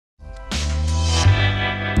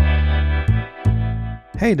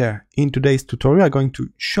Hey there, in today's tutorial I'm going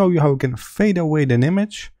to show you how you can fade away an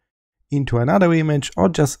image into another image or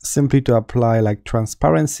just simply to apply like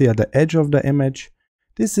transparency at the edge of the image.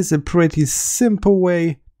 This is a pretty simple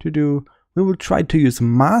way to do. We will try to use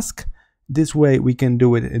mask. This way we can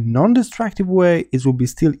do it in a non-destructive way. It will be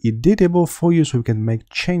still editable for you so you can make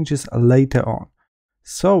changes later on.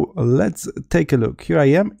 So let's take a look. Here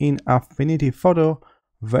I am in Affinity Photo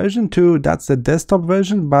version 2. That's the desktop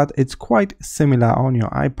version, but it's quite similar on your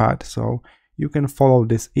iPad, so you can follow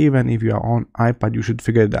this even if you are on iPad. You should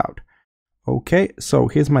figure it out. Okay, so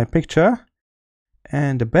here's my picture,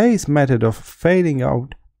 and the base method of fading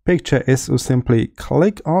out picture is to simply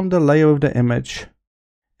click on the layer of the image,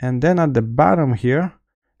 and then at the bottom here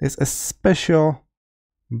there's a special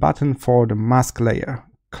button for the mask layer.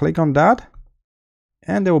 Click on that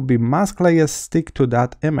and there will be mask layer stick to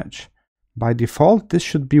that image. By default, this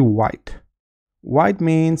should be white. White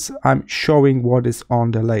means I'm showing what is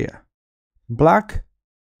on the layer. Black,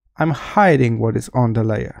 I'm hiding what is on the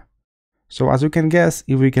layer. So as you can guess,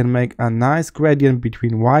 if we can make a nice gradient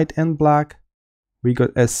between white and black, we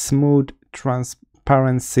got a smooth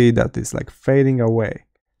transparency that is like fading away.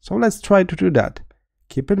 So let's try to do that.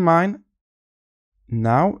 Keep in mind,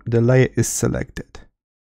 now the layer is selected.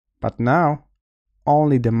 But now,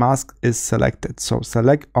 only the mask is selected. So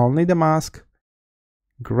select only the mask,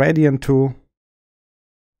 gradient tool,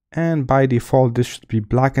 and by default this should be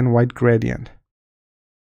black and white gradient.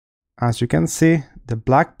 As you can see, the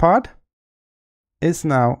black part is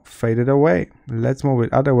now faded away. Let's move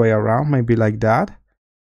it other way around, maybe like that.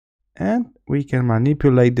 And we can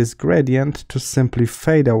manipulate this gradient to simply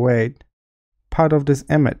fade away part of this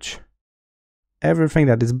image. Everything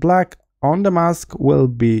that is black on the mask will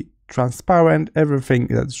be transparent, everything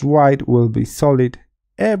that's white will be solid,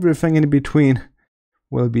 everything in between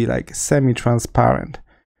will be like semi-transparent.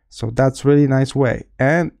 So that's really nice way.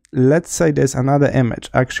 And let's say there's another image.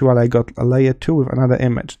 Actually, I got a layer 2 with another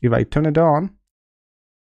image. If I turn it on,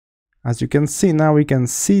 as you can see, now we can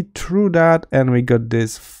see through that and we got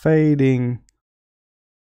this fading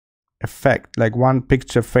effect, like one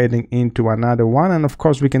picture fading into another one. And of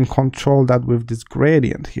course we can control that with this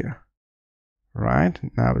gradient here. Right,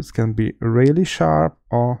 now it can be really sharp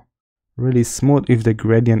or really smooth if the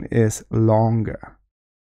gradient is longer.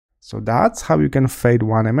 So that's how you can fade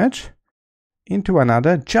one image into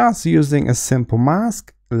another just using a simple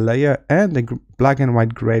mask, layer, and the black and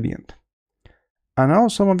white gradient. I know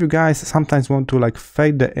some of you guys sometimes want to like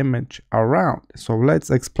fade the image around, so let's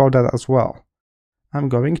explore that as well. I'm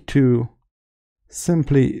going to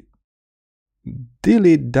simply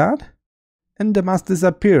delete that and the mask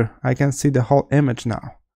disappear. I can see the whole image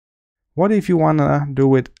now. What if you wanna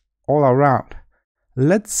do it all around?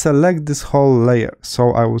 Let's select this whole layer.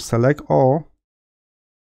 So I will select all,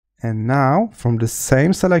 and now from the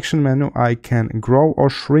same selection menu I can grow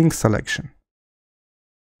or shrink selection.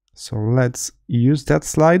 So let's use that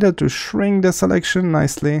slider to shrink the selection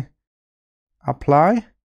nicely. Apply,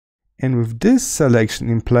 and with this selection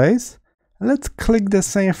in place, let's click the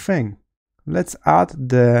same thing. Let's add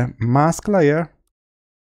the mask layer,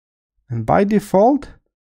 and by default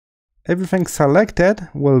everything selected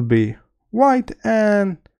will be white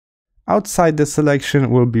and outside the selection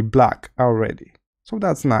will be black already. So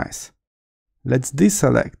that's nice. Let's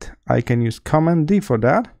deselect. I can use Command D for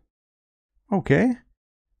that. Okay,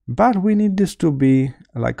 but we need this to be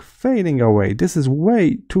like fading away. This is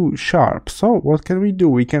way too sharp. So what can we do?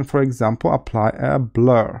 We can, for example, apply a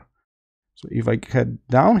blur. So if I head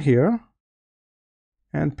down here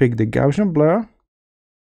and pick the Gaussian blur,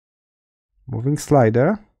 moving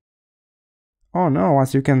slider. Oh no,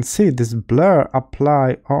 as you can see, this blur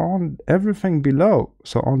apply on everything below,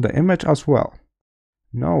 so on the image as well.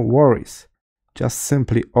 No worries. Just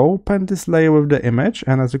simply open this layer with the image,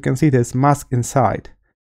 and as you can see, there's mask inside.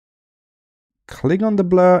 Click on the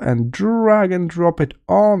blur and drag and drop it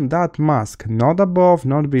on that mask, not above,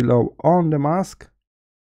 not below, on the mask.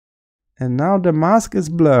 And now the mask is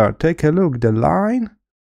blurred. Take a look, the line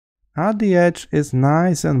at the edge is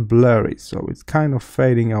nice and blurry, so it's kind of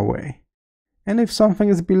fading away. And if something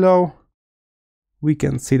is below, we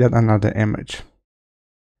can see that another image.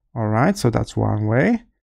 Alright, so that's one way.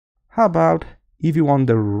 How about if you want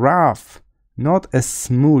the rough, not a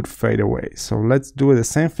smooth fade away? So let's do the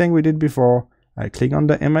same thing we did before. I click on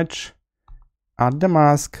the image, add the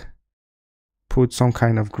mask, put some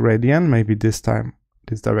kind of gradient, maybe this time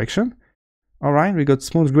this direction. Alright, we got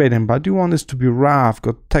smooth gradient, but you want this to be rough,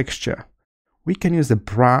 got texture. We can use a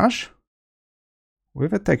brush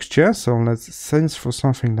with a texture, so let's search for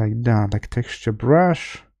something like that, like texture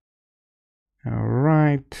brush.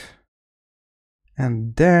 Alright,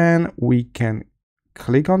 and then we can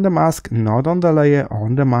click on the mask, not on the layer,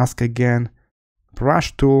 on the mask again,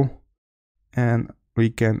 brush tool, and we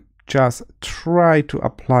can just try to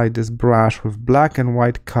apply this brush with black and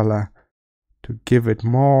white color to give it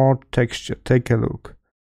more texture. Take a look.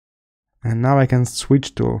 And now I can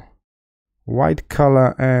switch to white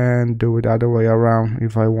color and do it other way around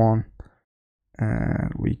if I want.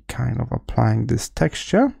 And we kind of applying this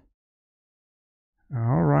texture.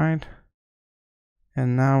 All right.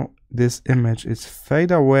 And now this image is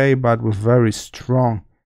fade away, but with very strong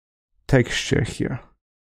texture here.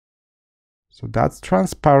 So that's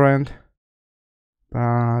transparent,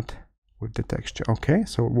 but with the texture. Okay,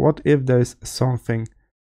 so what if there's something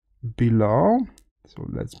below? So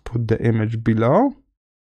let's put the image below.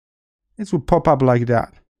 It will pop up like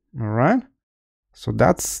that. All right. So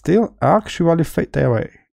that's still actually fade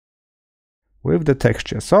away with the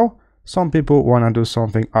texture. So some people want to do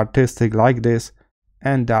something artistic like this,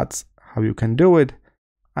 and that's how you can do it.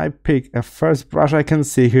 I pick a first brush I can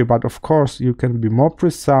see here, but of course you can be more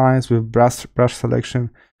precise with brush selection,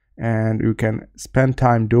 and you can spend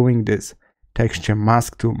time doing this texture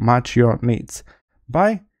mask to match your needs.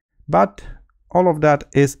 But all of that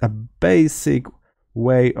is a basic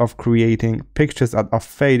way of creating pictures that are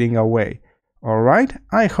fading away. Alright,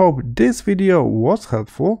 I hope this video was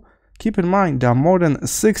helpful. Keep in mind there are more than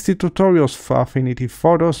 60 tutorials for Affinity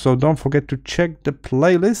Photos, so don't forget to check the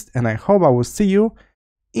playlist, and I hope I will see you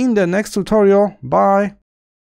in the next tutorial. Bye!